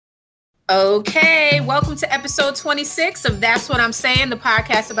Okay, welcome to episode 26 of That's What I'm Saying, the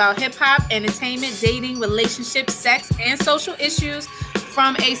podcast about hip hop, entertainment, dating, relationships, sex, and social issues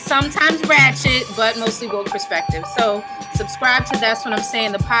from a sometimes ratchet but mostly woke perspective. So, subscribe to That's What I'm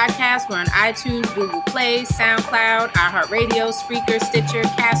Saying, the podcast. We're on iTunes, Google Play, SoundCloud, iHeartRadio, Spreaker, Stitcher,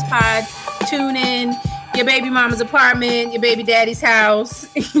 CastPod, TuneIn, your baby mama's apartment, your baby daddy's house,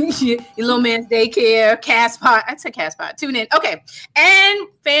 your little man's daycare, CastPod. I said CastPod. Tune in. Okay. And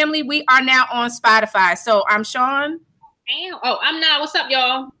family, we are now on Spotify. So I'm Sean. Oh, I'm not. What's up,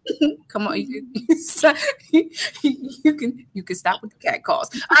 y'all? Come on. You can stop with the cat calls.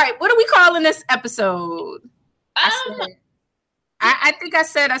 All right. What are we calling this episode? I think I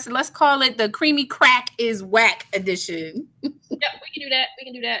said, let's call it the Creamy Crack is Whack edition. Yep, we can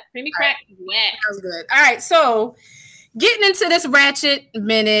do that. Creamy Crack is whack. Sounds good. All right, so getting into this ratchet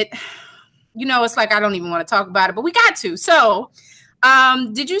minute, it's like I don't even want to talk about it, but we got to. So,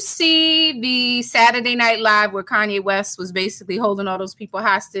 did you see the Saturday Night Live where Kanye West was basically holding all those people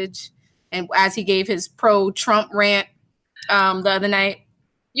hostage, and as he gave his pro-Trump rant the other night?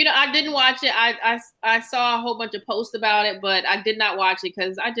 I didn't watch it. I saw a whole bunch of posts about it, but I did not watch it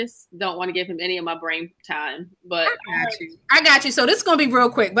because I just don't want to give him any of my brain time. But I got you. So this is gonna be real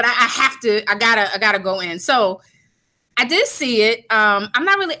quick, but I gotta go in. So I did see it. I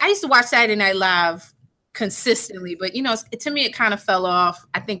used to watch Saturday Night Live consistently, but to me it kind of fell off.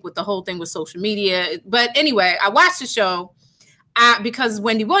 I think with the whole thing with social media. But anyway, I watched the show because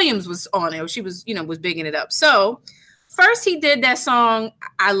Wendy Williams was on it. She was, was bigging it up. So first, he did that song,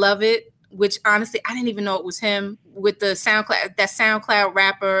 I Love It, which honestly, I didn't even know it was him, with the SoundCloud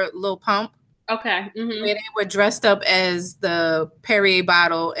rapper, Lil Pump. Okay. Mm-hmm. Where they were dressed up as the Perrier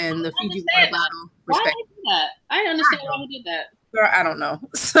bottle and the Fiji water bottle. Why did he do that? I didn't understand why he did that. Girl, I don't know.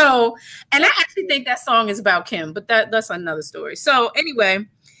 So, and I actually think that song is about Kim, but that's another story. So anyway,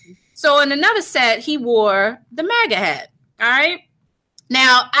 in another set, he wore the MAGA hat. All right.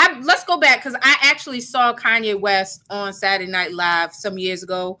 Now, let's go back because I actually saw Kanye West on Saturday Night Live some years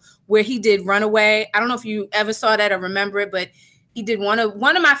ago where he did Runaway. I don't know if you ever saw that or remember it, but he did one of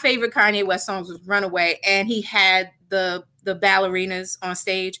my favorite Kanye West songs was Runaway, and he had the ballerinas on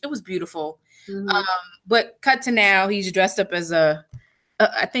stage. It was beautiful. Mm-hmm. But cut to now, he's dressed up as I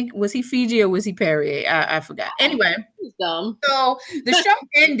think, was he Fiji or was he Perrier? I forgot. Anyway, he's dumb. So the show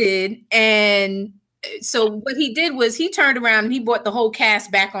ended, and so what he did was he turned around and he brought the whole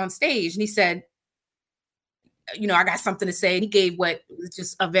cast back on stage, and he said, I got something to say. And he gave what was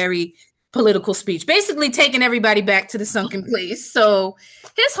just a very political speech, basically taking everybody back to the sunken place. So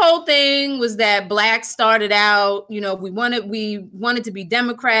his whole thing was that Blacks started out, we wanted to be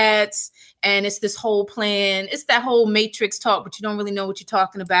Democrats, and it's this whole plan. It's that whole Matrix talk, but you don't really know what you're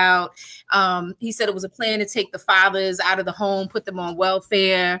talking about. He said it was a plan to take the fathers out of the home, put them on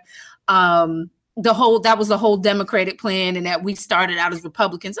welfare. That was the whole Democratic plan, and that we started out as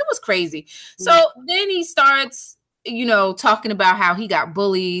Republicans. It was crazy. So then he starts, talking about how he got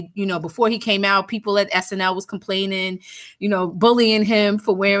bullied. Before he came out, people at SNL was complaining, bullying him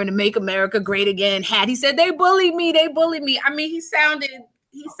for wearing the Make America Great Again hat. He said, they bullied me. I mean, he sounded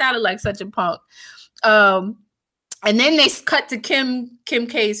like such a punk. And then they cut to Kim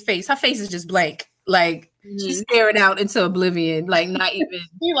K's face. Her face is just blank. Like, she's staring out into oblivion, like not even.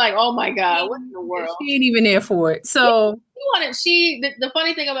 You're like, oh my God, what in the world? She ain't even there for it. So the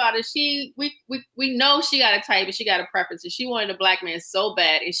funny thing about it, we know she got a type and she got a preference, and she wanted a black man so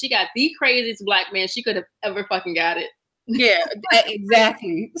bad, and she got the craziest black man she could have ever fucking got it. Yeah,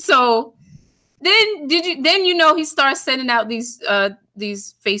 exactly. So then he starts sending out these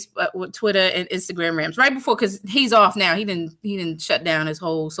Facebook, Twitter, and Instagram rams right before, because he's off now. He didn't shut down his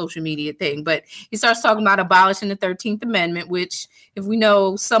whole social media thing, but he starts talking about abolishing the 13th Amendment, which, if we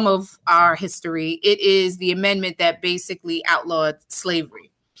know some of our history, it is the amendment that basically outlawed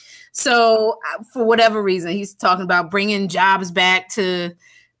slavery. So for whatever reason, he's talking about bringing jobs back to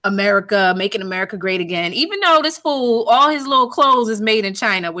America, making America great again, even though this fool, all his little clothes is made in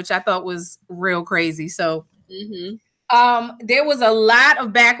China, which I thought was real crazy. So there was a lot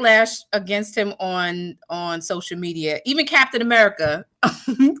of backlash against him on social media. Even Captain America,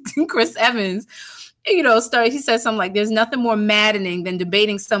 Chris Evans, he said something like, there's nothing more maddening than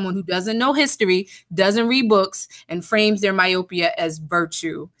debating someone who doesn't know history, doesn't read books, and frames their myopia as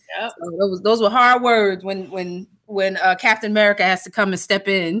virtue. Yep. So those were hard words when Captain America has to come and step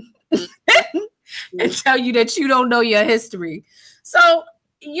in and tell you that you don't know your history. So,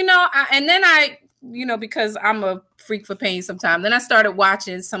 because I'm a freak for pain sometimes, then I started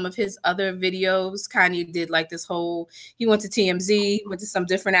watching some of his other videos. Kanye did like this whole, he went to TMZ, went to some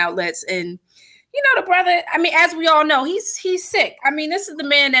different outlets, and You know, the brother, I mean, as we all know, he's sick. I mean, this is the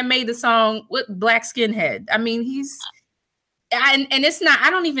man that made the song with Black Skinhead. I mean, and it's not, I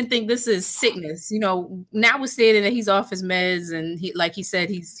don't even think this is sickness. You know, notwithstanding that he's off his meds and he, like he said,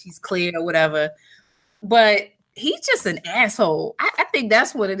 he's clear or whatever. But he's just an asshole. I think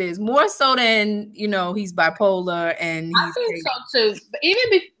that's what it is, more so than, you know, he's bipolar and I think so too. But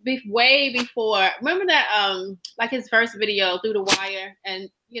even way before, remember that like his first video, Through the Wire, and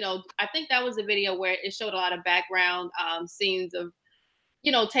you know, I think that was a video where it showed a lot of background scenes of,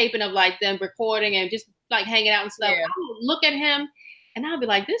 you know, taping of like them recording and just like hanging out and stuff. Yeah. I would look at him and I'll be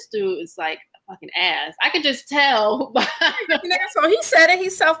like, this dude is like a fucking ass. I could just tell. So he said it,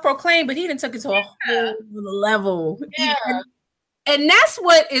 he's self-proclaimed, but he didn't took it to a whole level. Yeah. And that's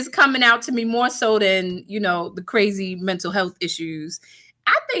what is coming out to me more so than, you know, the crazy mental health issues.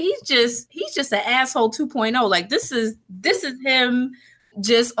 I think he's just an asshole 2.0. Like this is him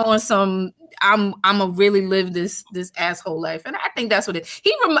just on some I'm a really live this asshole life, and I think that's what it.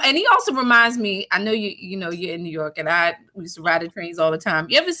 And he also reminds me. I know you know you're in New York, and we used to ride the trains all the time.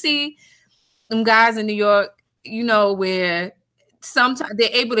 You ever see them guys in New York? You know where sometimes they're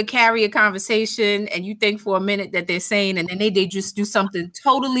able to carry a conversation, and you think for a minute that they're sane, and then they just do something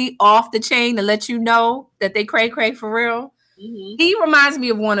totally off the chain to let you know that they cray for real. Mm-hmm. He reminds me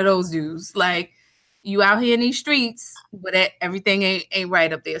of one of those dudes. Like you out here in these streets, but everything ain't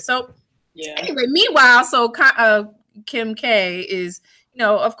right up there. So. Yeah. Anyway, meanwhile, so Kim K is, you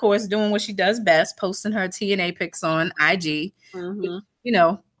know, of course, doing what she does best, posting her TNA pics on IG. Mm-hmm. You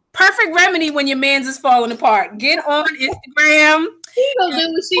know, perfect remedy when your man's is falling apart. Get on Instagram.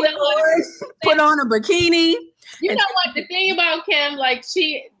 Put on a bikini. You know what? The thing about Kim, like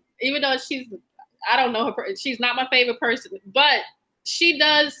even though I don't know her, she's not my favorite person, but she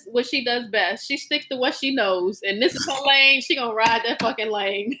does what she does best. She sticks to what she knows, and this is her lane. She gonna ride that fucking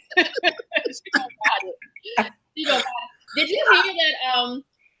lane. She gonna ride it. Did you hear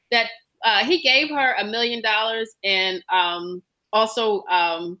that he gave her $1 million and also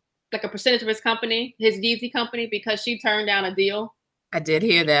like a percentage of his company, his Yeezy company, because she turned down a deal? I did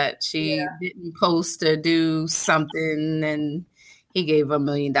hear that she didn't post or do something, and he gave her $1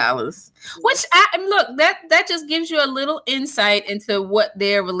 million, which look, that just gives you a little insight into what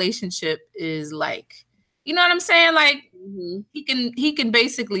their relationship is like. You know what I'm saying? Like he can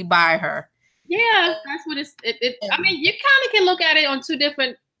basically buy her. Yeah, that's what it's. I mean, you kind of can look at it on two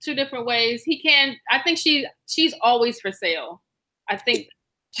different ways. He can. I think she's always for sale. I think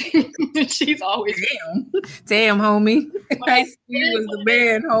she's always. Damn, homie. I see you as the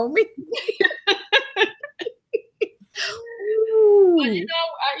man, homie. But,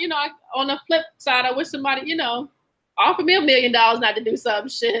 you know, on the flip side, I wish somebody, you know, offer me $1 million not to do some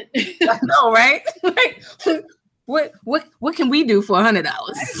shit. I know, right? Like, what can we do for $100?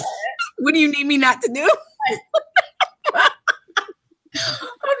 What do you need me not to do?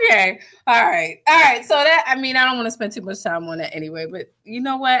 Okay, all right. So that, I mean, I don't want to spend too much time on that anyway. But you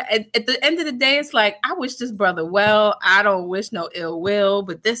know what? At the end of the day, it's like I wish this brother well. I don't wish no ill will,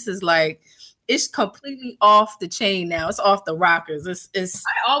 but this is like. It's completely off the chain now. It's off the rockers. It's.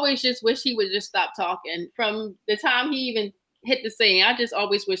 I always just wish he would just stop talking. From the time he even hit the scene, I just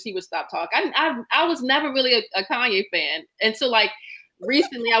always wish he would stop talking. I was never really a Kanye fan until like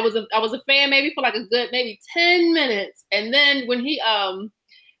recently. I was a fan maybe for like a good maybe 10 minutes, and then when he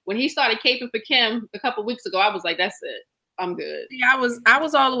started caping for Kim a couple weeks ago, I was like, that's it. I'm good. Yeah, I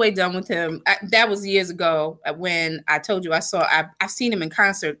was all the way done with him. That was years ago when I told you I've seen him in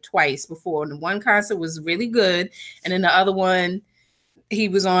concert twice before. And the one concert was really good, and then the other one, he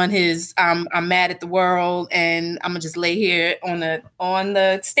was on his I'm mad at the world, and I'm gonna just lay here on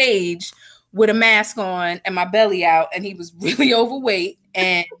the stage with a mask on and my belly out, and he was really overweight,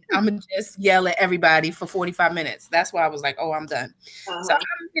 and I'm gonna just yell at everybody for 45 minutes. That's why I was like, oh, I'm done. Uh-huh. So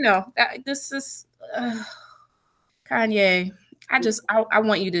you know, this is. Kanye, I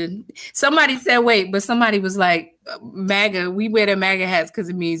want you to. Somebody said, wait, but somebody was like, MAGA. We wear the MAGA hats because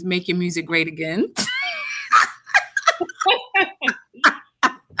it means make your music great again.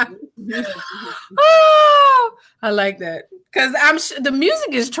 Oh, I like that because I'm sure the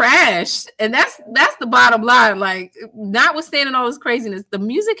music is trash, and that's the bottom line. Like, notwithstanding all this craziness, the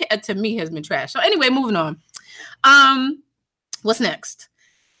music to me has been trash. So anyway, moving on. What's next?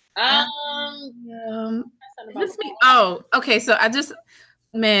 Oh, okay. So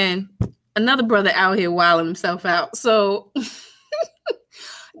another brother out here wilding himself out. So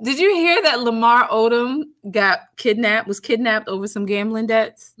did you hear that Lamar Odom was kidnapped over some gambling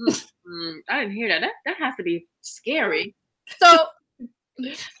debts? I didn't hear that. That has to be scary. So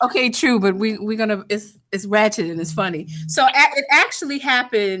okay, true, but we're gonna it's ratchet and it's funny. So it actually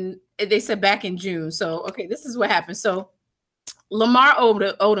happened they said back in June. So, okay, this is what happened. So Lamar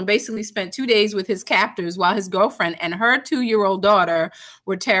Odom basically spent 2 days with his captors while his girlfriend and her 2-year-old daughter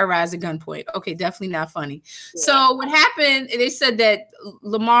were terrorized at gunpoint. Okay, definitely not funny. Yeah. So what happened, they said that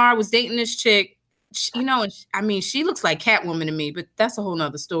Lamar was dating this chick. You know, I mean, she looks like Catwoman to me, but that's a whole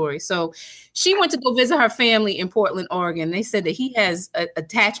nother story. So she went to go visit her family in Portland, Oregon. They said that he has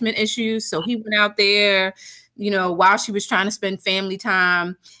attachment issues. So he went out there, you know, while she was trying to spend family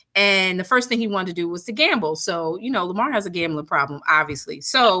time. And the first thing he wanted to do was to gamble. So, you know, Lamar has a gambling problem, obviously.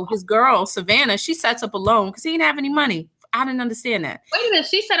 So his girl, Savannah, she sets up a loan because he didn't have any money. I didn't understand that. Wait a minute.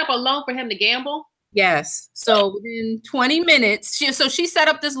 She set up a loan for him to gamble? Yes. So within 20 minutes, she set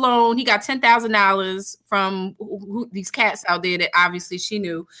up this loan. He got $10,000 from these cats out there that obviously she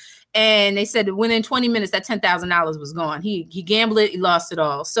knew. And they said that within 20 minutes, that $10,000 was gone. He gambled it. He lost it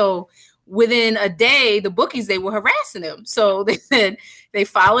all. So within a day, the bookies, they were harassing him. So they said they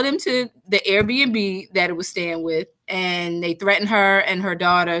followed him to the Airbnb that it was staying with, and they threatened her and her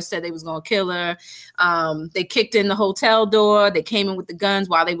daughter, said they was going to kill her. They kicked in the hotel door. They came in with the guns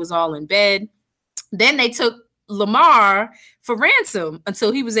while they was all in bed. Then they took Lamar for ransom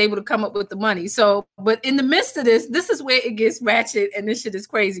until he was able to come up with the money. So, but in the midst of this is where it gets ratchet, and this shit is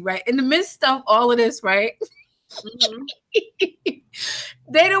crazy, right? In the midst of all of this, right? Mm-hmm.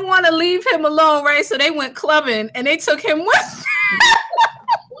 They didn't want to leave him alone, right? So they went clubbing and they took him with.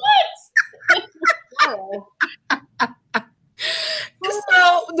 What?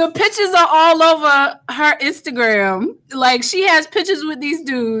 So the pictures are all over her Instagram. Like, she has pictures with these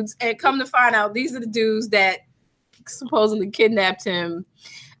dudes, and come to find out, these are the dudes that supposedly kidnapped him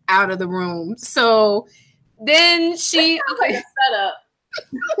out of the room. So then she set up.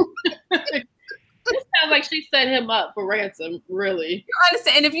 It sounds like she set him up for ransom, really. You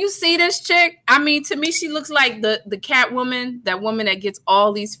understand? And if you see this chick, I mean, to me, she looks like the Catwoman, that woman that gets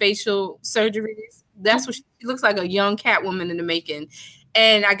all these facial surgeries. That's what she looks like, a young Catwoman in the making.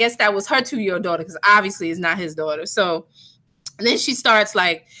 And I guess that was her 2-year-old daughter, because obviously it's not his daughter. So then she starts,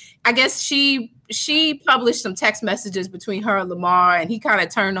 like, I guess she published some text messages between her and Lamar, and he kind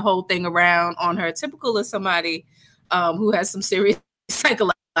of turned the whole thing around on her, typical of somebody who has some serious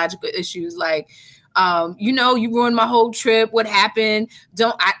psychological issues. Like, you know, you ruined my whole trip. What happened?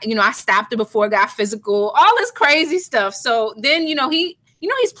 I stopped it before it got physical. All this crazy stuff. So then,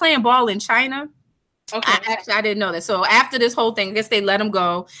 he's playing ball in China. Okay. I didn't know that. So after this whole thing, I guess they let him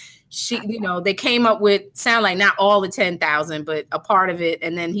go. They came up with, sound like not all the 10,000, but a part of it.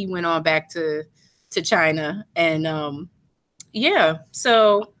 And then he went on back to China. And yeah.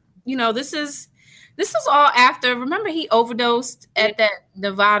 So, this is all after. Remember, he overdosed at that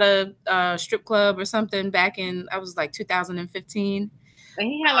Nevada strip club or something back in, I was like 2015. And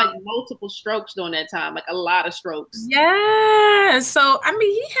he had like multiple strokes during that time, like a lot of strokes. Yeah. So, I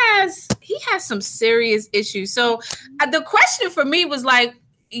mean, he has some serious issues. So the question for me was like,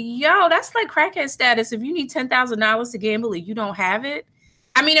 yo, that's like crackhead status. If you need $10,000 to gamble and you don't have it.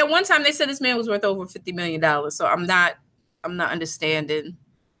 I mean, at one time they said this man was worth over $50 million. So I'm not understanding.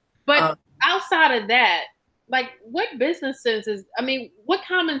 But outside of that, like, what business sense is, I mean, what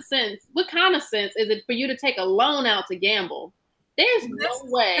kind of sense is it for you to take a loan out to gamble? There's no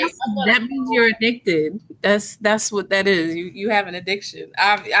way. That means you're addicted. That's what that is. You have an addiction.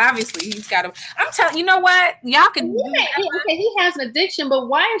 Obviously, he's got a. I'm telling you, know what? Y'all can. Okay, he has an addiction, but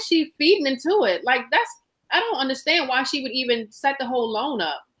why is she feeding into it? Like, I don't understand why she would even set the whole loan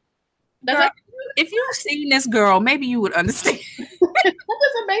up. Girl, if you've seen this girl, maybe you would understand. That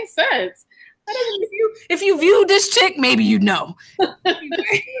doesn't make sense. If you view this chick, maybe you know.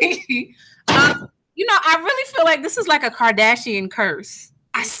 I really feel like this is like a Kardashian curse.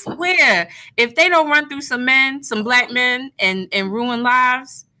 I swear, if they don't run through some black men, and ruin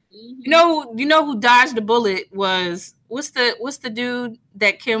lives, you know who dodged the bullet was what's the dude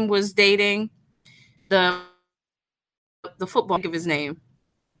that Kim was dating, the football, give his name.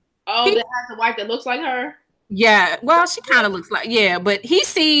 Oh, that has a wife that looks like her. Yeah, well, she kind of looks like, but he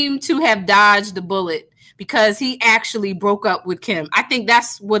seemed to have dodged the bullet because he actually broke up with Kim. I think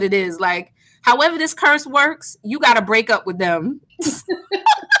that's what it is. Like, however this curse works, you got to break up with them. That's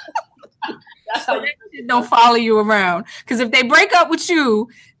how they don't follow you around. Because if they break up with you,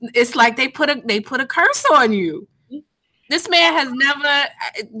 it's like they put a curse on you. This man has never,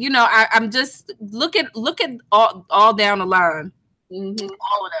 I'm just look at all down the line, all of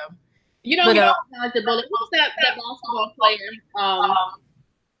them. He don't dodge the bullet. Who's that basketball player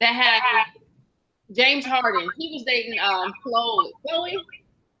that had James Harden? He was dating Chloe.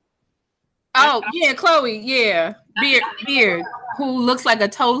 Oh yeah, Chloe. Yeah, Beard, who looks like a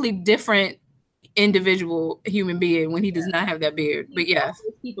totally different individual human being when he does not have that beard. But yes,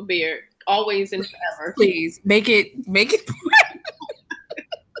 keep a beard always and forever. Please make it.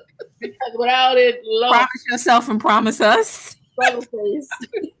 Because without it, Lord, promise yourself and promise us. Struggle face.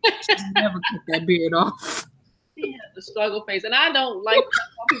 Just never cut that beard off. He had the struggle face, and I don't like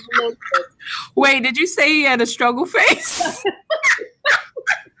people know that. Wait, did you say he had a struggle face?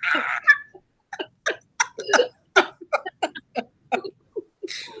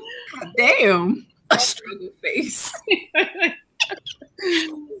 Damn, a struggle face.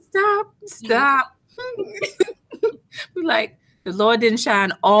 Stop. Be like, the Lord didn't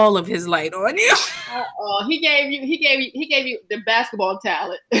shine all of his light on you. He gave you the basketball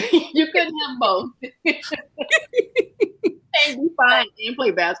talent. You couldn't have both. Can't be fine and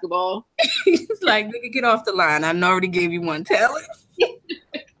play basketball. He's like, nigga, get off the line. I already gave you one talent.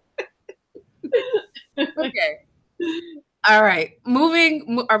 Okay. All right.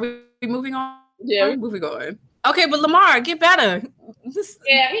 Are we moving on? Yeah, we're moving on. Okay, but Lamar, get better.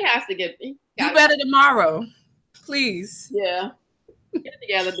 Yeah, he has to get. Do better tomorrow, please. Yeah, get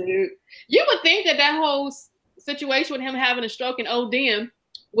together, dude. You would think that whole situation with him having a stroke and ODing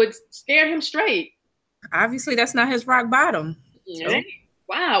would scare him straight. Obviously, that's not his rock bottom. Yeah. So.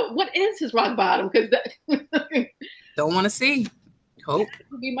 Wow, what is his rock bottom? Because don't want to see. Hope that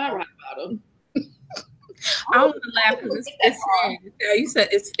would be my rock bottom. I don't want to laugh because it's sad. You said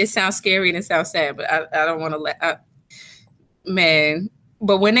it sounds scary and it sounds sad, but I don't want to laugh. Man,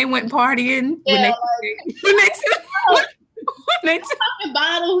 but when they went partying, when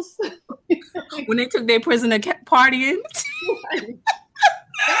they took their prisoner partying,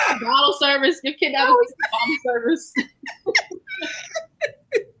 bottle service, your kid out bottle service.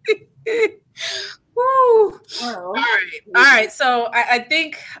 Woo. All right. So I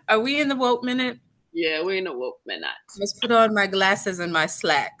think, are we in the woke minute? Yeah, we're in the woke minute. Let's put on my glasses and my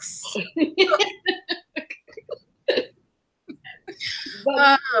slacks.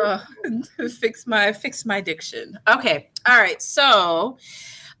 Fix my diction. Okay. All right. So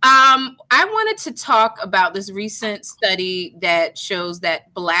I wanted to talk about this recent study that shows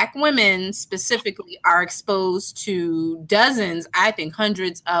that Black women specifically are exposed to dozens, I think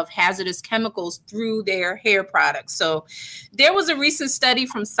hundreds of hazardous chemicals through their hair products. So there was a recent study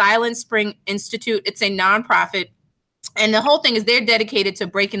from Silent Spring Institute. It's a nonprofit. And the whole thing is they're dedicated to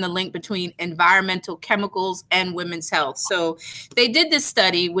breaking the link between environmental chemicals and women's health. So they did this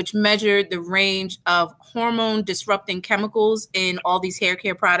study, which measured the range of hormone disrupting chemicals in all these hair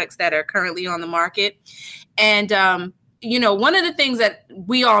care products that are currently on the market. And, one of the things that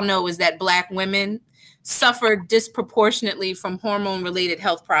we all know is that Black women suffer disproportionately from hormone-related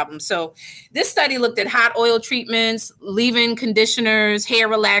health problems. So this study looked at hot oil treatments, leave-in conditioners, hair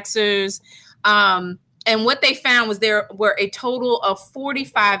relaxers, and what they found was there were a total of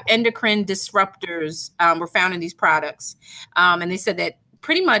 45 endocrine disruptors were found in these products. And they said that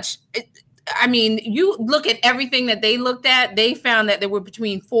pretty much, you look at everything that they looked at, they found that there were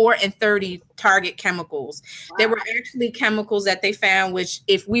between 4 and 30 target chemicals. Wow. There were actually chemicals that they found, which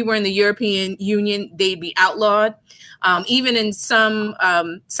if we were in the European Union, they'd be outlawed. Even in some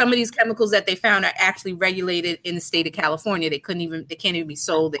of these chemicals that they found are actually regulated in the state of California. They can't even be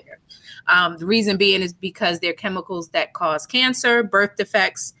sold there. The reason being is because they're chemicals that cause cancer, birth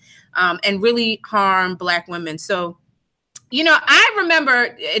defects, and really harm Black women. So, I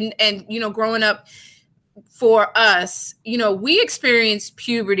remember and growing up for us, we experienced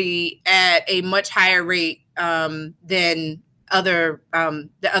puberty at a much higher rate than the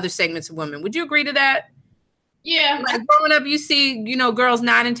other segments of women. Would you agree to that? Yeah. Like growing up, you see, girls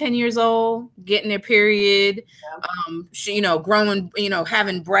 9 and 10 years old getting their period, growing,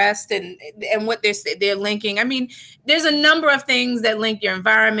 having breast and what they're linking. I mean, there's a number of things that link your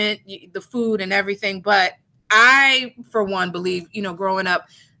environment, the food and everything. But I, for one, believe, growing up,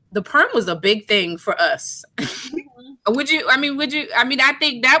 the perm was a big thing for us. Mm-hmm. I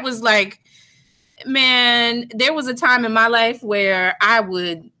think that was like, man, there was a time in my life where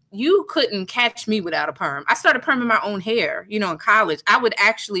you couldn't catch me without a perm. I started perming my own hair, in college. I would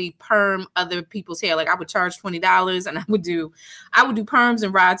actually perm other people's hair. Like I would charge $20 and I would do perms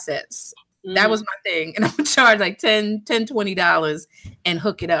and rod sets. Mm. That was my thing. And I would charge like $20 and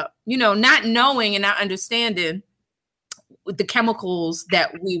hook it up, not knowing and not understanding the chemicals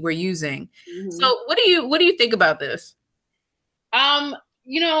that we were using. Mm-hmm. So what do you think about this? Along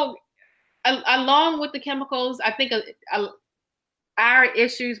with the chemicals, I think our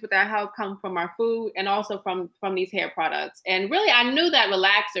issues with our health come from our food and also from these hair products. And really, I knew that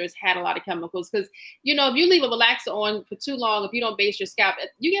relaxers had a lot of chemicals because, if you leave a relaxer on for too long, if you don't base your scalp,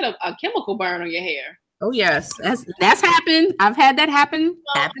 you get a chemical burn on your hair. Oh, yes. That's happened. I've had that happen.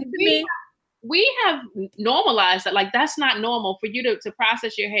 Happened to me. we have normalized that. Like, that's not normal for you to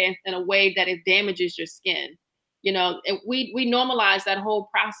process your hair in a way that it damages your skin. You know, we normalize that whole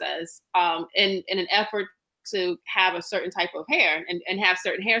process in an effort to have a certain type of hair and have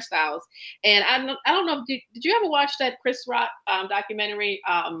certain hairstyles. And I don't know, did you ever watch that Chris Rock documentary?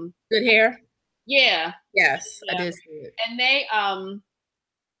 Good hair? Yeah. Yes, Yeah. I did see it. And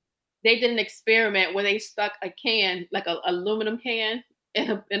they did an experiment where they stuck a can, like a aluminum can,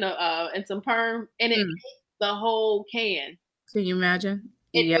 in some perm, and it ate the whole can. Can you imagine?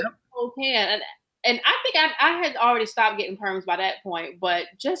 It ate the whole can. And I think I had already stopped getting perms by that point, but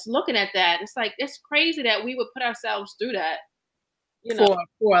just looking at that, it's like, it's crazy that we would put ourselves through that, you know,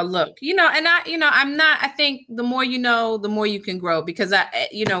 for a look, you know. And I think the more you know, the more you can grow, because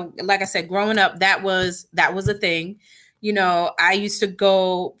like I said, growing up, that was a thing. You know, I used to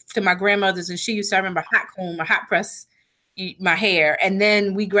go to my grandmother's and she used to, I remember, hot comb or hot press my hair. And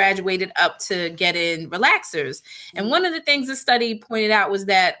then we graduated up to get in relaxers. And one of the things the study pointed out was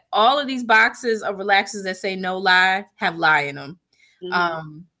that all of these boxes of relaxers that say no lye have lye in them,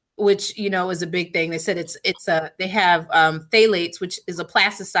 which, you know, is a big thing. They said they have phthalates, which is a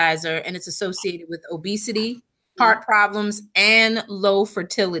plasticizer, and it's associated with obesity, heart problems, and low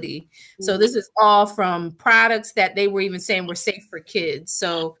fertility. So this is all from products that they were even saying were safe for kids.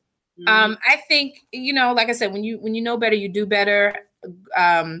 So I think, you know, like I said, when you know better, you do better.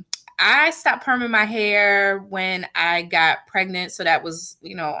 I stopped perming my hair when I got pregnant. So that was,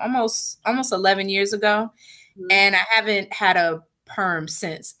 you know, almost 11 years ago. And I haven't had a perm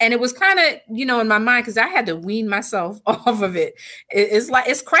since. And it was kind of, you know, in my mind, because I had to wean myself off of it. It's like,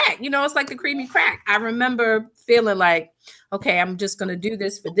 it's crack, you know, it's like the creamy crack. I remember feeling like, okay, I'm just going to do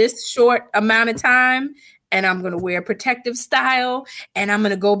this for this short amount of time, and I'm going to wear protective style, and I'm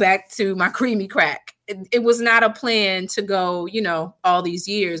going to go back to my creamy crack. It was not a plan to go, you know, all these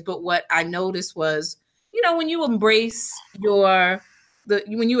years. But what I noticed was, you know, when you embrace the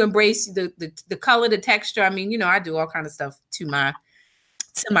color, the texture, I mean, you know, I do all kind of stuff to my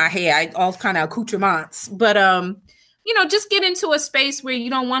hair, all kind of accoutrements, but you know, just get into a space where you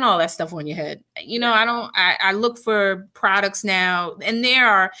don't want all that stuff on your head. You know, I look for products now, and there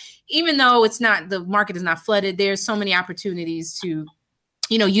are, even though the market is not flooded, there's so many opportunities to,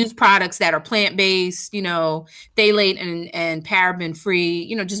 you know, use products that are plant-based, you know, phthalate and paraben free,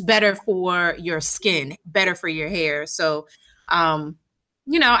 you know, just better for your skin, better for your hair. So,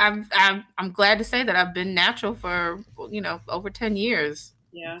 you know, I'm glad to say that I've been natural for, you know, over 10 years.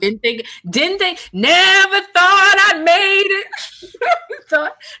 Yeah. Didn't think, never thought I made it.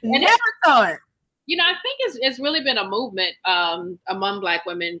 Never thought. You know, I think it's really been a movement among Black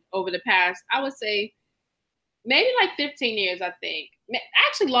women over the past, I would say, maybe like 15 years, I think.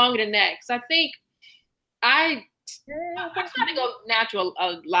 Actually longer than that, because I think I try to go natural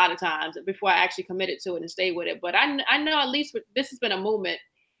a lot of times before I actually committed to it and stay with it. But I know at least this has been a movement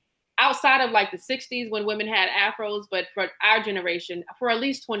outside of like the 60s when women had afros, but for our generation, for at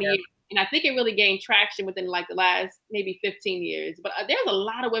least 20 years. And I think it really gained traction within like the last maybe 15 years. But there's a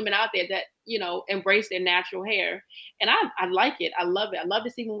lot of women out there that, you know, embrace their natural hair. And I like it. I love it. I love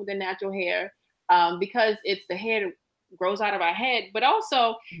to see women with their natural hair because it's the hair that grows out of our head. But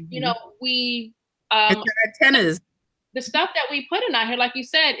also, you know, we... antennas. The stuff that we put in our hair, like you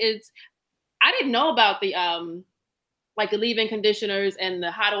said, I didn't know about the leave-in conditioners and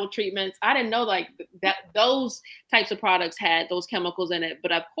the hot oil treatments. I didn't know like that those types of products had those chemicals in it.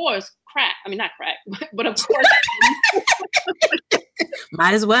 But of course, not crack, but of course,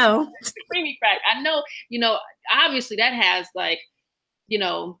 might as well. Creamy crack. I know, you know, obviously that has like, you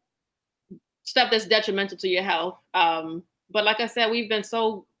know, stuff that's detrimental to your health. But like I said, we've been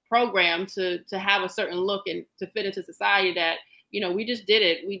so programmed to have a certain look and to fit into society that, you know, we just did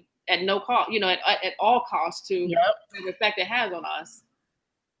it. We at no cost, you know, at all costs to the effect it has on us.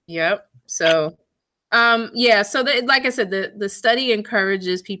 Yep. So, so like I said, the study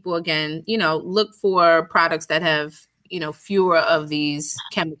encourages people, again, you know, look for products that have, you know, fewer of these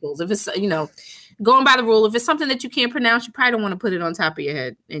chemicals. If it's, you know, going by the rule, if it's something that you can't pronounce, you probably don't want to put it on top of your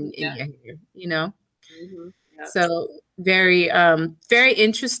head in your hair, you know? Yep. So very, very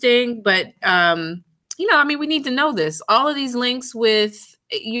interesting, but, you know, I mean, we need to know this, all of these links with,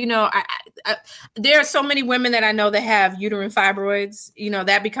 you know, there are so many women that I know that have uterine fibroids, you know,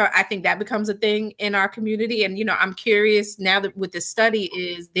 I think that becomes a thing in our community. And, you know, I'm curious now that with the study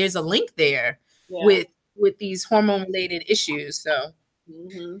there's a link there with these hormone related issues. So,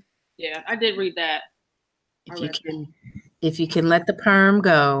 yeah, I did read that. If you can let the perm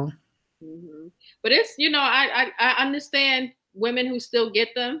go. But it's, you know, I understand women who still get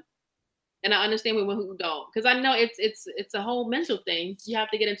them. And I understand women who don't, because I know it's a whole mental thing. You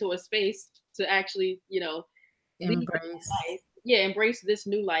have to get into a space to actually, leave that life. Yeah, embrace this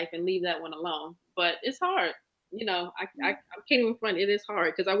new life and leave that one alone. But it's hard. I can't even front. It is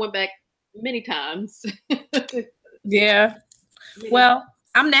hard because I went back many times. Yeah. Well,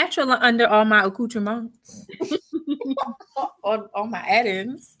 I'm natural under all my accoutrements. on my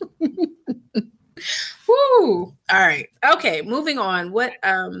add-ins. Woo. All right. Okay, moving on. What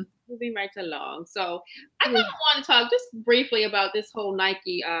moving right along. So I kind of want to talk just briefly about this whole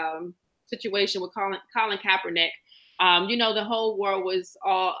Nike situation with Colin Kaepernick. The whole world was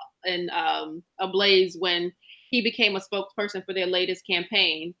all in ablaze when he became a spokesperson for their latest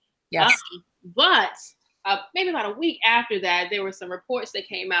campaign. Yes. But maybe about a week after that, there were some reports that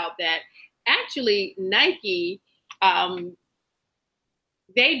came out that actually Nike,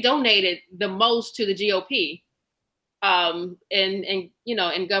 they donated the most to the GOP,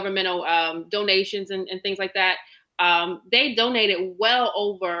 in governmental donations and things like that. They donated well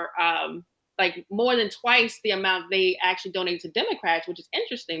over like more than twice the amount they actually donated to Democrats, which is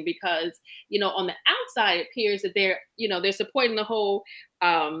interesting because on the outside it appears that they're supporting the whole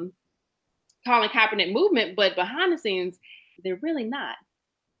Colin Kaepernick movement, but behind the scenes they're really not.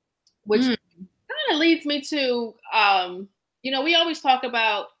 Which kind of leads me to we always talk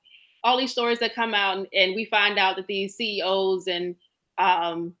about all these stories that come out and we find out that these CEOs and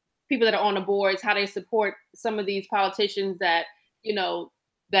people that are on the boards, how they support some of these politicians that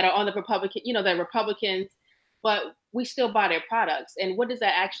that are on the Republican, they're Republicans, but we still buy their products. And what does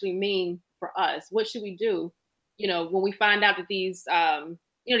that actually mean for us? What should we do? When we find out that these,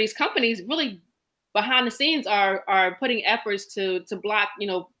 these companies really behind the scenes are putting efforts to block,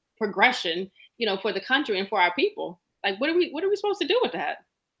 progression, for the country and for our people. Like, what are we supposed to do with that?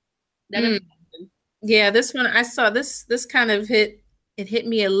 Yeah, this one I saw this kind of hit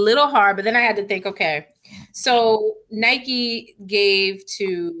me a little hard, but then I had to think, okay, so Nike gave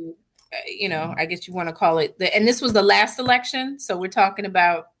to, I guess you want to call it, and this was the last election. So are we talking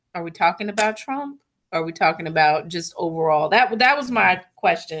about Trump? Or are we talking about just overall? That was my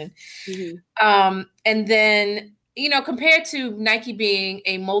question. Mm-hmm. And then, compared to Nike being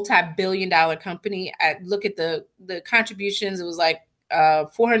a multi-billion-dollar company, I look at the contributions. It was like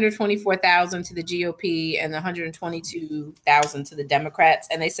 424,000 to the GOP and 122,000 to the Democrats.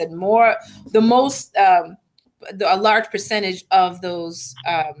 And they said a large percentage of those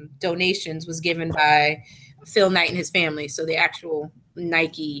donations was given by Phil Knight and his family. So the actual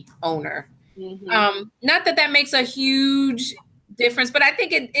Nike owner. Mm-hmm. Not that makes a huge difference, but I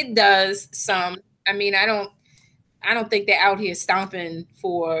think it does some. I mean, I don't think they're out here stomping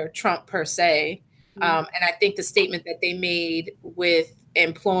for Trump per se. And I think the statement that they made with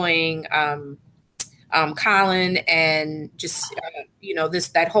employing Colin and just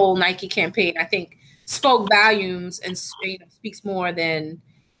that whole Nike campaign, I think spoke volumes and speaks more than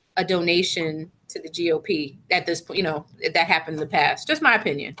a donation to the GOP at this point. That happened in the past. Just my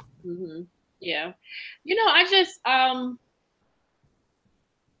opinion. Mm-hmm. Yeah, I just I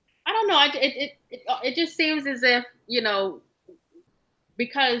don't know. It just seems as if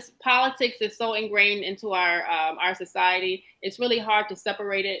because politics is so ingrained into our society, it's really hard to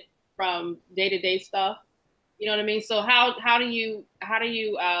separate it from day-to-day stuff. You know what I mean? So how do you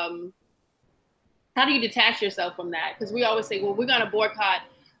detach yourself from that? Because we always say, well, we're going to boycott.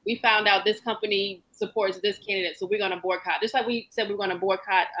 We found out this company supports this candidate, so we're going to boycott. Just like we said we're going to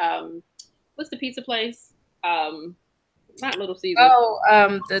boycott. What's the pizza place? Not Little Caesar. Oh,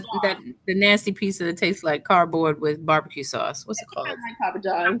 the nasty pizza that tastes like cardboard with barbecue sauce. What's it called? I like Papa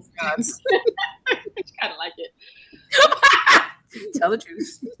John's. I kind of like it. Tell the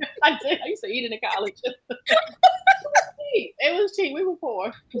truth. I did. I used to eat it in college. It was cheap. We were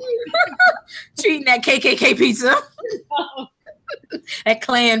poor. Treating that KKK pizza. That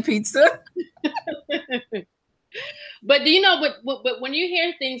Klan pizza. But but when you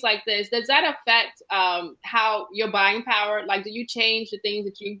hear things like this, does that affect how your buying power? Like, do you change the things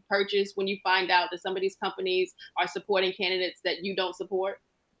that you purchase when you find out that some of these companies are supporting candidates that you don't support?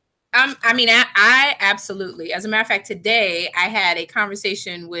 I mean, I absolutely. As a matter of fact, today I had a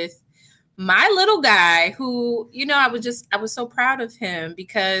conversation with my little guy who, I was so proud of him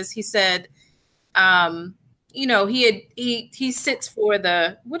because he said, he sits for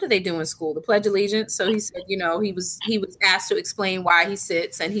what do they do in school? The Pledge of Allegiance. So he said, he was asked to explain why he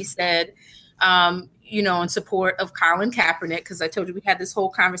sits. And he said, in support of Colin Kaepernick, because I told you we had this whole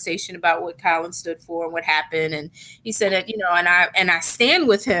conversation about what Colin stood for and what happened. And he said that, and I stand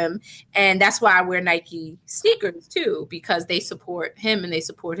with him. And that's why I wear Nike sneakers too, because they support him and they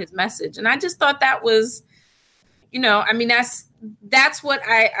support his message. And I just thought that was, that's what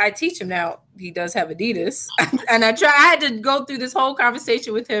I teach him now. he does have Adidas. And I had to go through this whole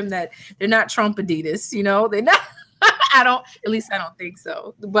conversation with him that they're not Trump Adidas, you know, they're not. At least I don't think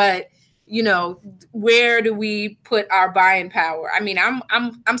so. But you know, where do we put our buying power? I mean,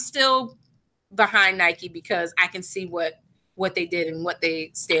 I'm still behind Nike because I can see what they did and what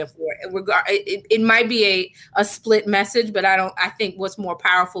they stand for. It might be a split message, but I think what's more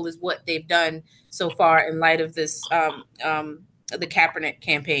powerful is what they've done so far in light of this the Kaepernick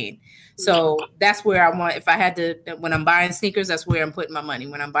campaign. So that's where I want, if I had to, when I'm buying sneakers, that's where I'm putting my money.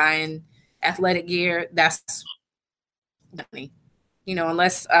 When I'm buying athletic gear, that's money. You know,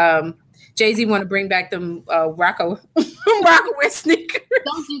 unless Jay-Z want to bring back them Rockaway sneakers.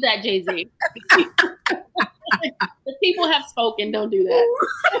 Don't do that, Jay-Z. The people have spoken. Don't do that.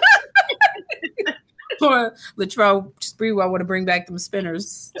 Or Latrell Sprewell want to bring back them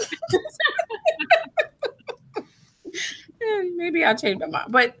spinners. Maybe I'll change my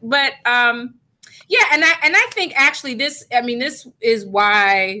mind. But yeah, and I think actually this is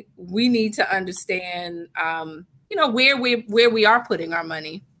why we need to understand you know, where we are putting our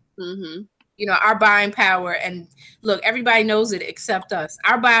money. Mm-hmm. You know, our buying power. And look, everybody knows it except us.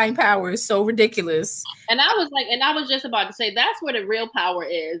 Our buying power is so ridiculous. And I was just about to say, that's where the real power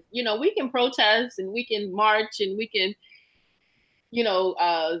is. You know, we can protest and we can march and we can, you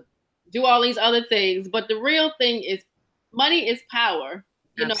know, do all these other things. But the real thing is money is power.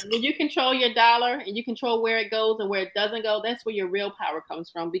 You know, when you control your dollar and you control where it goes and where it doesn't go, that's where your real power comes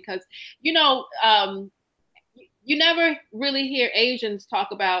from. Because, you know, you never really hear Asians talk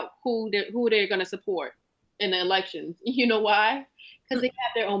about who they're going to support in the elections. You know why? Because they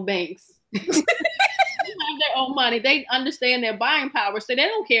have their own banks. They have their own money. They understand their buying power, so they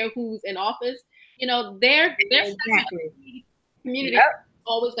don't care who's in office. You know, their community is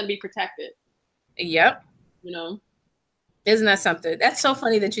always going to be protected. Yep. You know, isn't that something? That's so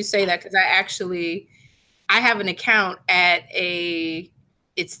funny that you say that, because I have an account at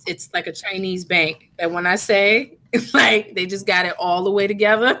it's like a Chinese bank, and when I say like they just got it all the way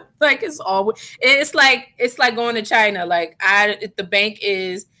together, like it's like going to China. Like the bank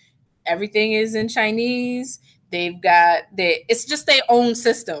is, everything is in Chinese. It's just their own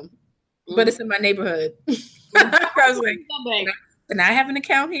system, but it's in my neighborhood. I was like, can I have an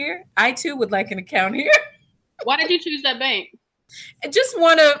account here? I too would like an account here. Why did you choose that bank? Just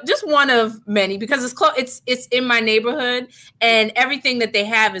one of many, because it's close. It's in my neighborhood, and everything that they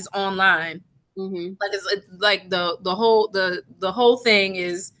have is online. Mm-hmm. Like it's like the whole thing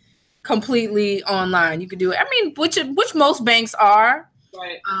is completely online. You can do it. I mean, which most banks are.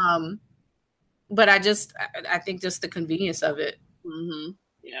 Right. But I think just the convenience of it. Mm-hmm.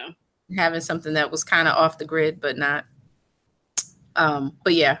 Yeah. Having something that was kind of off the grid, but not.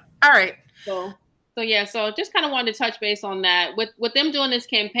 But yeah. All right. So just kind of wanted to touch base on that. With them doing this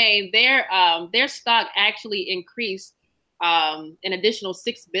campaign, their stock actually increased an additional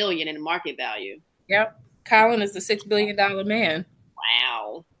 $6 billion in market value. Yep. Colin is the $6 billion man.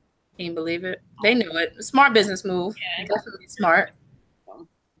 Wow. Can you believe it? They knew it. Smart business move. Yeah, definitely smart.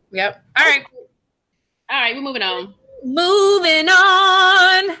 Yep. All right, we're moving on. Moving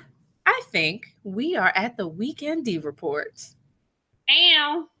on. I think we are at the Weekend D report.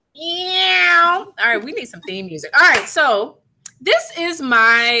 Ow. All right, we need some theme music. All right, so this is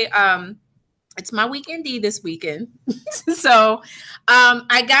my it's my Weekend D this weekend. So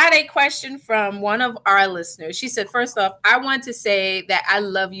I got a question from one of our listeners. She said, first off, I want to say that I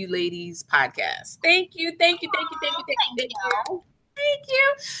love you ladies podcast. Thank you. Thank you.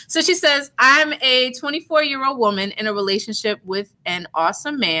 So she says, I'm a 24-year-old woman in a relationship with an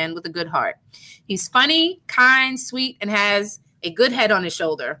awesome man with a good heart. He's funny, kind, sweet, and has a good head on his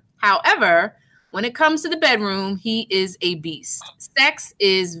shoulder. However, when it comes to the bedroom, he is a beast. Sex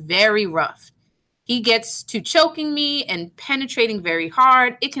is very rough. He gets to choking me and penetrating very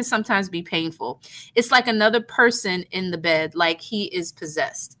hard. It can sometimes be painful. It's like another person in the bed, like he is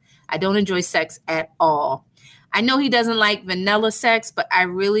possessed. I don't enjoy sex at all. I know he doesn't like vanilla sex, but I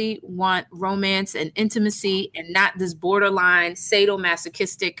really want romance and intimacy and not this borderline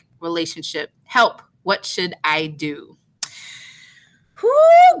sadomasochistic relationship. Help. What should I do?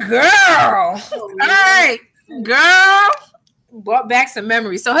 Whoo, girl. All right, girl. Brought back some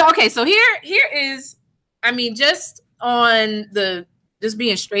memories. So, okay, so here is, I mean, just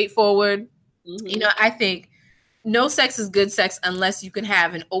being straightforward, you know, I think no sex is good sex unless you can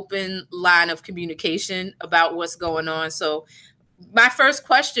have an open line of communication about what's going on. So my first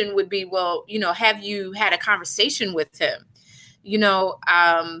question would be, well, you know, have you had a conversation with him? You know,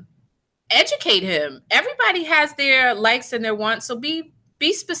 educate him. Everybody has their likes and their wants. So be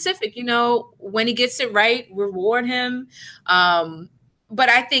specific, you know, when he gets it right, reward him. but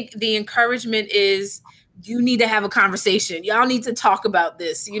I think the encouragement is you need to have a conversation. Y'all need to talk about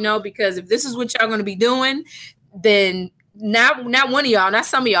this, because if this is what y'all going to be doing, then not one of y'all, not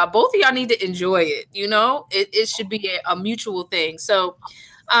some of y'all, both of y'all need to enjoy it. It should be a mutual thing. So,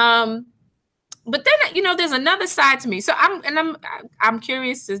 but then, there's another side to me. So I'm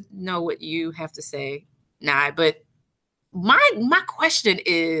curious to know what you have to say, Nye, but my question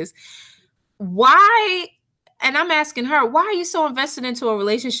is why, and I'm asking her, why are you so invested into a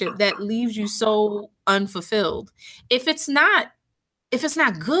relationship that leaves you so unfulfilled? If it's not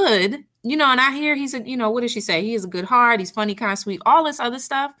good, and I hear he's what did she say? He has a good heart. He's funny, kind of sweet, all this other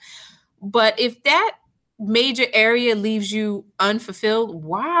stuff. But if that major area leaves you unfulfilled,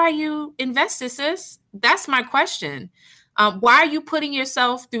 why are you invested, sis? That's my question. Why are you putting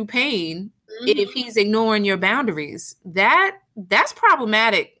yourself through pain if he's ignoring your boundaries? That's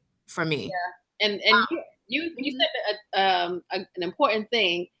problematic for me. Yeah. And you said an important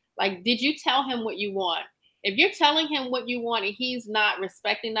thing. Like, did you tell him what you want? If you're telling him what you want and he's not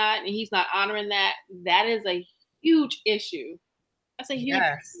respecting that and he's not honoring that, that is a huge issue. That's a huge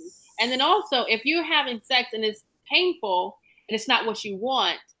issue. And then also, if you're having sex and it's painful and it's not what you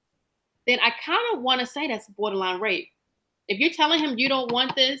want, then I kind of want to say that's borderline rape. If you're telling him you don't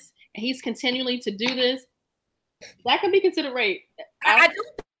want this and he's continually to do this, that can be considered rape. I don't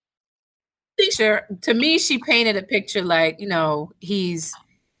think sure. To me, she painted a picture like, he's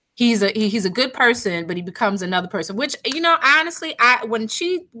a good person, but he becomes another person, which, honestly,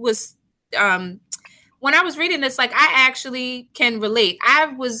 when I was reading this, like, I actually can relate.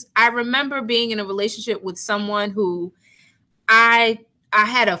 I remember being in a relationship with someone who I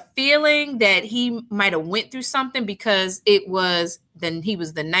had a feeling that he might have went through something because he was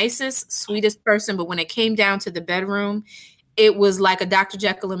the nicest, sweetest person. But when it came down to the bedroom, it was like a Dr.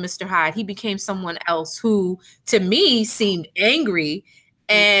 Jekyll and Mr. Hyde. He became someone else who, to me, seemed angry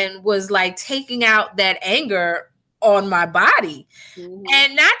and was like taking out that anger on my body.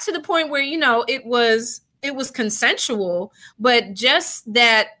 And not to the point where, it was consensual, but just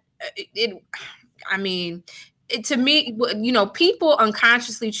that to me, people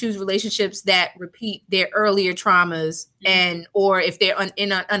unconsciously choose relationships that repeat their earlier traumas or if they're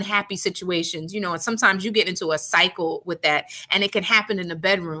in unhappy situations, and sometimes you get into a cycle with that and it can happen in the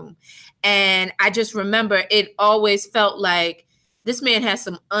bedroom. And I just remember it always felt like this man has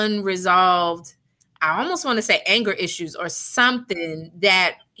some unresolved, I almost want to say anger issues or something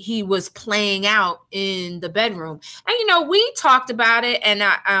that he was playing out in the bedroom. And, we talked about it and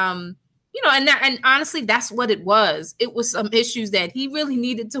and honestly, that's what it was. It was some issues that he really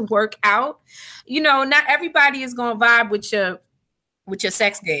needed to work out. Not everybody is going to vibe with your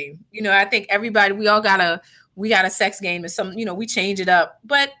sex game. I think everybody, we got a sex game and some, we change it up,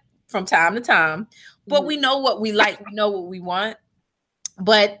 but from time to time, but we know what we like. We know what we want.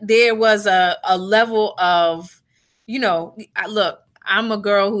 But there was a level of, look, I'm a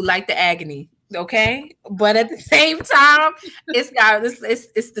girl who liked the agony. Okay. But at the same time,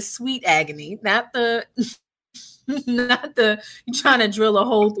 it's the sweet agony, not the you trying to drill a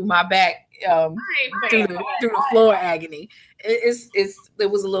hole through my back through the floor agony.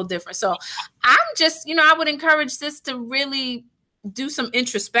 It was a little different. So I'm just, I would encourage this to really do some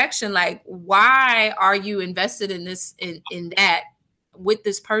introspection. Like, why are you invested in this, in that with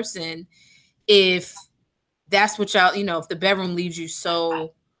this person? If that's what y'all, if the bedroom leaves you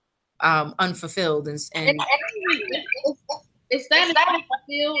so unfulfilled and it's that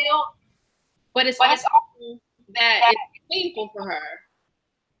feel, but it's also that it's painful for her.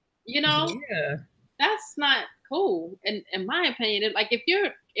 Yeah, that's not cool. And in my opinion, like if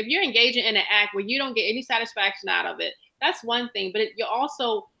you're engaging in an act where you don't get any satisfaction out of it, that's one thing. But you're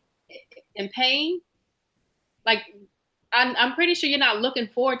also in pain. Like I'm pretty sure you're not looking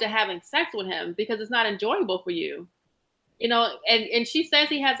forward to having sex with him because it's not enjoyable for you. And she says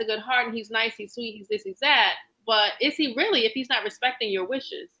he has a good heart and he's nice, he's sweet, he's this, he's that. But is he really if he's not respecting your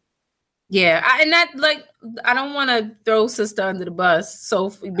wishes? Yeah, I don't want to throw sister under the bus.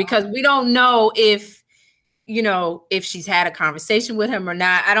 So because we don't know if she's had a conversation with him or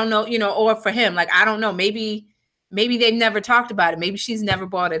not. I don't know, or for him, like, I don't know. Maybe they've never talked about it. Maybe she's never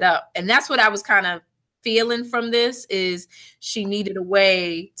brought it up. And that's what I was kind of feeling from this is she needed a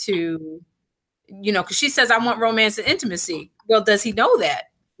way to, because she says, I want romance and intimacy. Well, does he know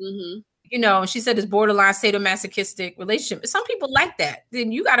that? Mm-hmm. She said it's borderline sadomasochistic relationship. Some people like that.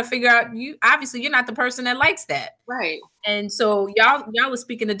 Then you got to figure out, obviously you're not the person that likes that. Right. And so y'all are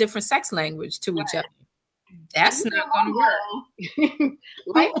speaking a different sex language to each other. That's not going to work.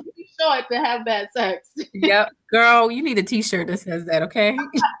 Life's too short to have bad sex. Yep. Girl, you need a t-shirt that says that, okay?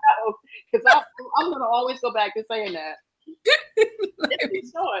 Because I'm going to always go back to saying that. It's too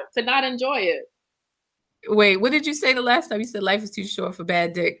short to not enjoy it. Wait, what did you say the last time? You said life is too short for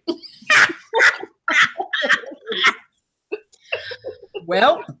bad dick.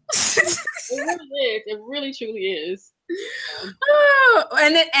 Well, it really is. It really truly is. Oh,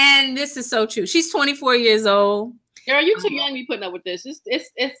 and this is so true. She's 24 years old. Girl, you too young to be putting up with this.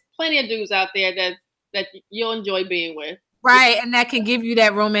 It's plenty of dudes out there that you'll enjoy being with. Right, and that can give you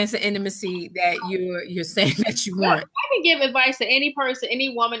that romance and intimacy that you're saying that you want. I can give advice to any person,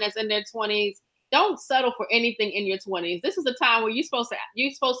 any woman that's in their 20s. Don't settle for anything in your 20s. This is a time where you're supposed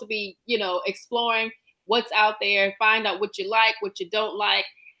to be, exploring what's out there, find out what you like, what you don't like.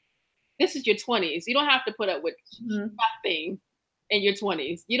 This is your 20s. You don't have to put up with nothing in your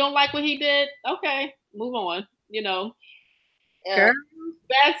 20s. You don't like what he did? Okay, move on.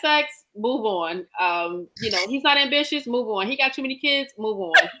 Bad sex, move on. He's not ambitious, move on. He got too many kids, move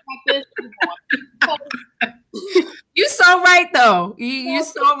on. He got this, move on. You're so right, though. You're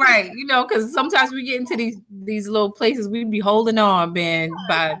so right. Because sometimes we get into these little places, we be holding on, man,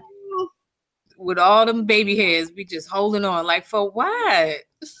 with all them baby hairs, we just holding on. Like, for what?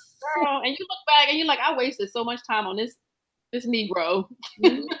 Girl, and you look back and you're like, I wasted so much time on this Negro.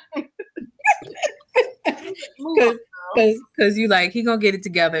 Because you like, he gonna get it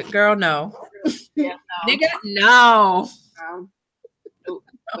together. Girl, no. Yeah, no. Nigga, no. All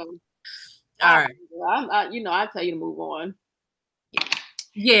right. I tell you to move on.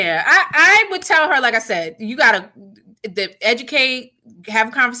 Yeah, I would tell her, like I said, you gotta educate, have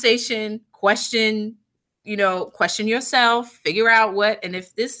a conversation, question yourself, figure out what, and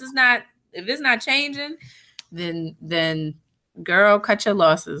if it's not changing, then girl, cut your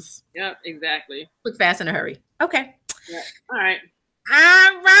losses. Yep, exactly. Quick, fast, in a hurry. Okay. Yeah. All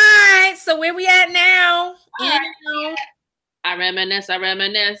right. So where we at now? I reminisce.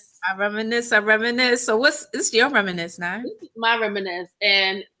 So it's your reminisce now? This is my reminisce.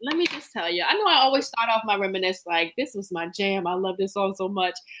 And let me just tell you, I know I always start off my reminisce like, this was my jam. I love this song so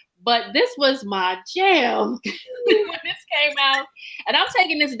much. But this was my jam when this came out. And I'm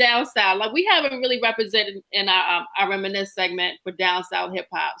taking this down south. Like, we haven't really represented in our reminisce segment for down south hip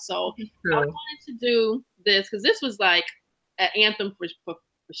hop. So I wanted to do this because this was like an anthem for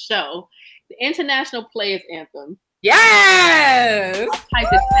show. The International Players Anthem. Yes! I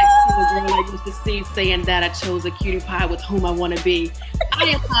typed this text to the girl I used to see saying that I chose a cutie pie with whom I want to be. I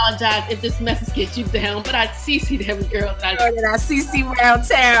apologize if this message gets you down, but I CC'd every girl that I CC around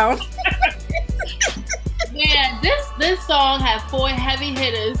town. Man, this song had 4 heavy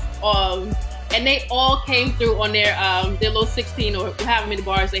hitters, and they all came through on their little 16 or however many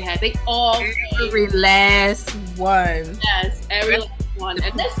bars they had. They all every last one. Yes, every last one.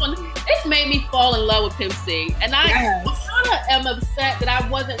 And this made me fall in love with Pimp C. And I kind of am upset that I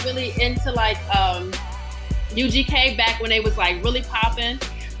wasn't really into like UGK back when they was like really popping,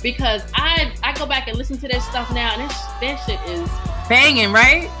 because I go back and listen to their stuff now, and that shit is banging,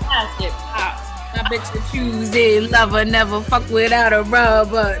 right? Yes, it pops. I bet you choosing lover, never fuck without a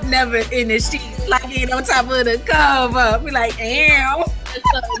rubber, never in the sheets, like it on top of the cover. We like, damn.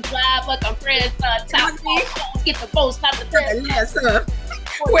 Drive like I'm friends, top get the post, not the last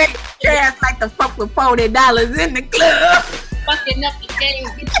wait, your ass like the fuck with $40 in the club. Fucking up the game,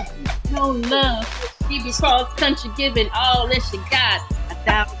 get you no love. She be cross country giving all that she got.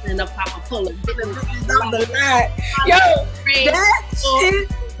 1,000 a pop full of on the lot. Yo, that shit.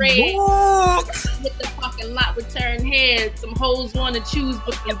 With the fucking lot return head. Some hoes want to choose,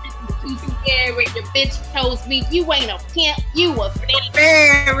 but your bitch is too scary. Your bitch tells me you ain't a pimp, you a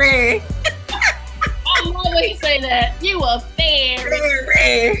fairy. I love when he say that. You a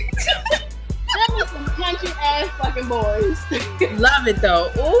fairy. Them are some country ass fucking boys. Love it though.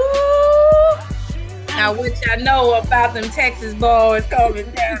 Ooh. Now what y'all know about them Texas boys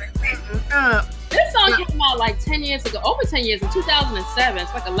coming down and up. This song came out like 10 years ago, over 10 years, in 2007.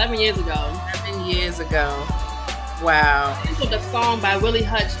 It's like 11 years ago. 11 years ago. Wow. This was a song by Willie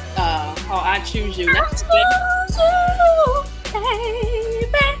Hutch called I Choose You.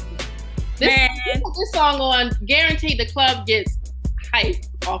 This song on, guaranteed the club gets hype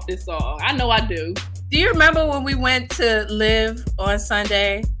off this song. I know I do. Do you remember when we went to Live on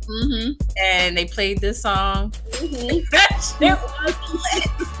Sunday? Mm-hmm. And they played this song? Mm-hmm. That shit was lit.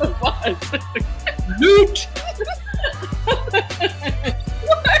 Loot.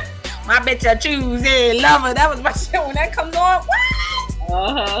 My bitch, I choose it. Lover. That was my shit when that comes on. What?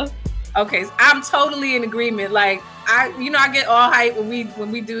 Uh-huh. Okay, so I'm totally in agreement. Like, I get all hype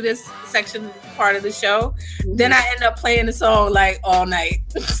when we do this section part of the show. Then I end up playing the song like all night.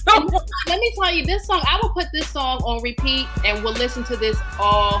 So, let me tell you, this song, I will put this song on repeat and we'll listen to this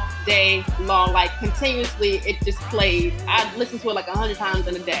all day long, like continuously. It just plays. I listen to it like 100 times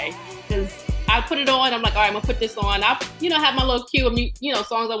in a day because I put it on. I'm like, all right, I'm gonna put this on. I, have my little queue of,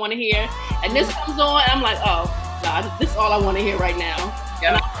 songs I want to hear, and this comes on. I'm like, oh, nah, this is all I want to hear right now.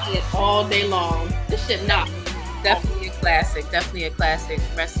 Yep. And I play it all day long. This shit, nah. Definitely a classic. Definitely a classic.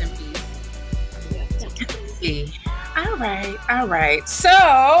 Rest in peace. Let's see. All right. So,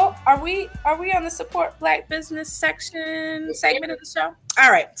 are we on the support Black business segment of the show?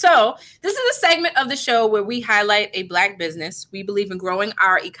 All right. So, this is a segment of the show where we highlight a Black business. We believe in growing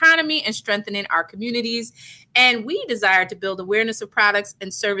our economy and strengthening our communities, and we desire to build awareness of products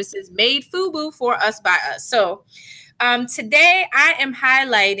and services made FUBU for us by us. So, today I am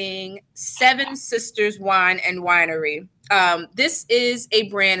highlighting Seven Sisters Wine and Winery. This is a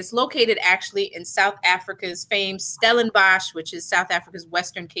brand. It's located actually in South Africa's famed Stellenbosch, which is South Africa's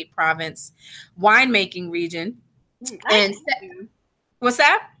Western Cape Province winemaking region. What's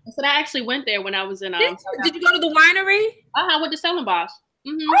that? I said I actually went there when I was in. Did you go to the winery? I went to Stellenbosch.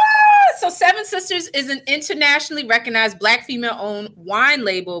 Mm-hmm. So Seven Sisters is an internationally recognized Black female-owned wine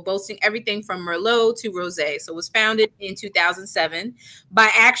label boasting everything from Merlot to Rosé. So it was founded in 2007 by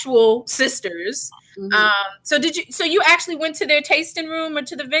actual sisters. Mm-hmm. So you actually went to their tasting room or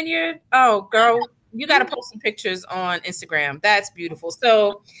to the vineyard? Oh, girl, you got to post some pictures on Instagram. That's beautiful.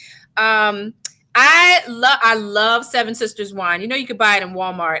 So, I love Seven Sisters wine. You could buy it in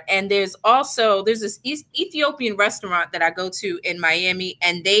Walmart. And there's this Ethiopian restaurant that I go to in Miami,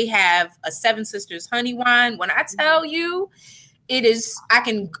 and they have a Seven Sisters honey wine. When I tell you, it is, I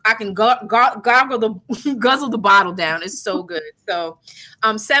can guzzle the bottle down. It's so good. So,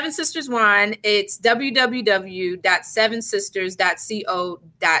 Seven Sisters wine. It's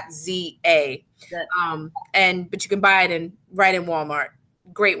www.sevensisters.co.za. But you can buy it right in Walmart.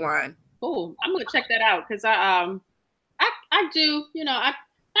 Great wine. Oh, I'm gonna check that out because I do, I'm not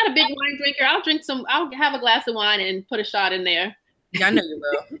a big wine drinker. I'll have a glass of wine and put a shot in there. Yeah, I know you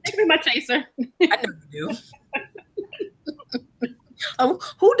will. It be my chaser. I know you do. Oh,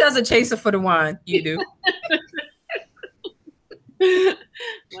 who does a chaser for the wine? You do.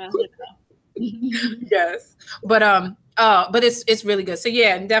 Well, yes, but it's really good. So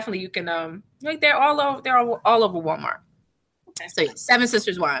yeah, and definitely you can they're all over Walmart. So Seven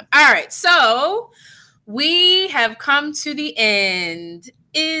Sisters wine. All right, so we have come to the end.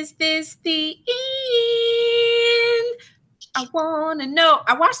 Is this the end? I want to know.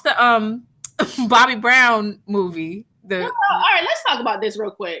 I watched the Bobby Brown movie. All right, let's talk about this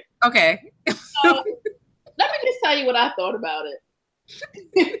real quick. Okay. So, let me just tell you what I thought about it. So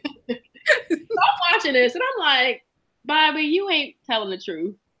I'm watching this and I'm like, Bobby, you ain't telling the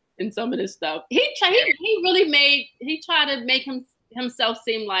truth in some of this stuff. He tried to make himself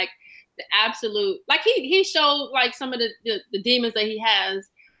seem like the absolute, like he showed like some of the demons that he has,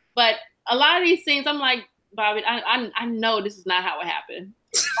 but a lot of these scenes I'm like, Bobby, I know this is not how it happened.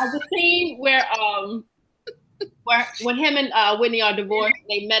 The scene where when him and Whitney are divorced,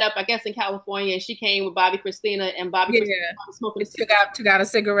 they met up I guess in California, and she came with Bobby Christina, and Bobby Christina smoking took out a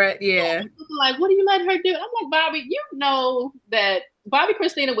cigarette. Yeah. Like, what do you let her do? I'm like, Bobby, you know that Bobby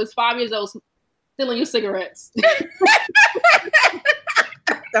Christina was 5 years old stealing your cigarettes.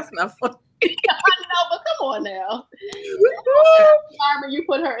 That's not funny. I know, but come on now. You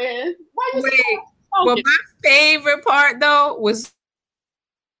put her in. Wait. Well, my favorite part though was,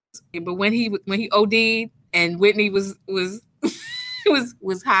 but when he OD'd and Whitney was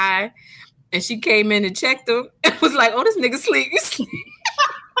high, and she came in and checked him and was like, "Oh, this nigga sleep. You sleep.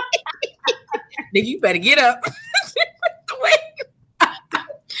 Nigga, you better get up."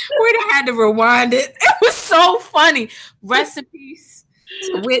 We'd have had to rewind it. It was so funny. Recipes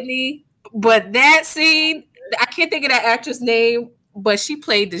to Whitney. But that scene, I can't think of that actress' name, but she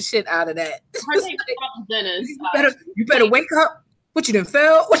played the shit out of that. Her name is Dennis. You better wake up. What, you done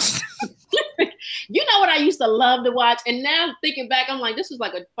fell? You know what I used to love to watch? And now thinking back, I'm like, this was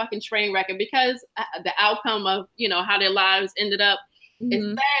like a fucking train wreck. And because the outcome of, how their lives ended up, it's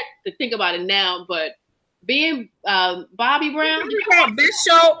sad to think about it now, but being Bobby Brown, best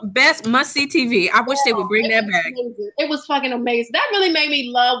show, best must-see TV. I wish they would bring that back. Amazing. It was fucking amazing. That really made me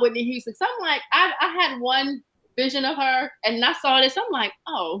love Whitney Houston. So I'm like, I had one vision of her, and I saw this. I'm like,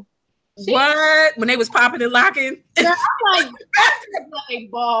 oh, what? When they was popping and locking? Yeah, I'm like, that's like a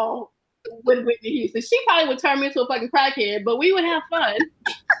ball with Whitney Houston. She probably would turn me into a fucking crackhead, but we would have fun.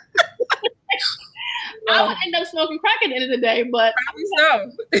 I would end up smoking crack at the end of the day, but probably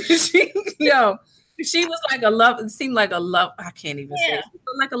so. She was like a love. It seemed like a love. I can't even say. It. She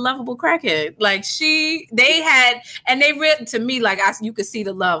was like a lovable crackhead. Like they had, and they really to me like you could see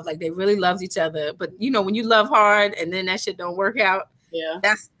the love. Like they really loved each other. But you know when you love hard and then that shit don't work out. Yeah,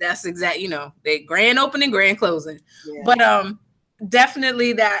 that's exact. You know they grand opening, grand closing. Yeah. But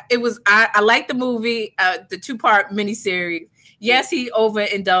definitely that it was. I like the movie, the 2-part miniseries. Yes, he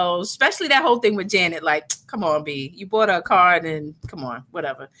overindulged, especially that whole thing with Janet. Like, come on, B, you bought her a car, and come on,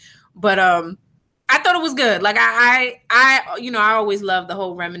 whatever. But I thought it was good. Like I you know, I always love the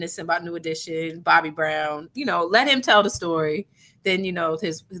whole reminiscing about New Edition, Bobby Brown. You know, let him tell the story. Then you know,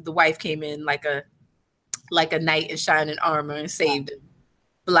 the wife came in like a knight in shining armor and saved him.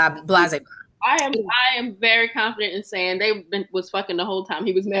 Blase. I am very confident in saying was fucking the whole time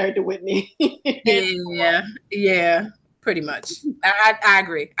he was married to Whitney. yeah, pretty much. I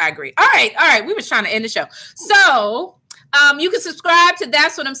agree. All right. We were trying to end the show, so. You can subscribe to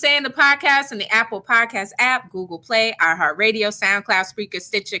That's What I'm Saying, the podcast, in the Apple Podcast app, Google Play, iHeartRadio, SoundCloud, Spreaker,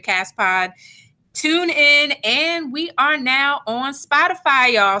 Stitcher, CastPod, TuneIn, and we are now on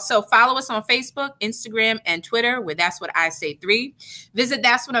Spotify, y'all. So follow us on Facebook, Instagram, and Twitter with That's What I Say 3. Visit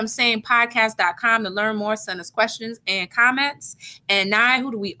That's What I'm Saying podcast.com to learn more, send us questions and comments. And Nye,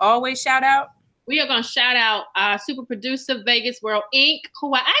 who do we always shout out? We are going to shout out our super producer, Vegas World Inc.,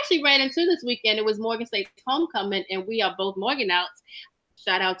 who I actually ran into this weekend. It was Morgan State homecoming, and we are both Morganouts.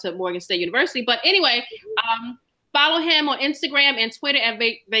 Shout out to Morgan State University. But anyway, follow him on Instagram and Twitter at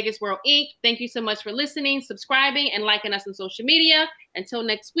Vegas World Inc. Thank you so much for listening, subscribing, and liking us on social media. Until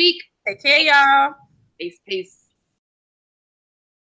next week. Take care, y'all. Peace.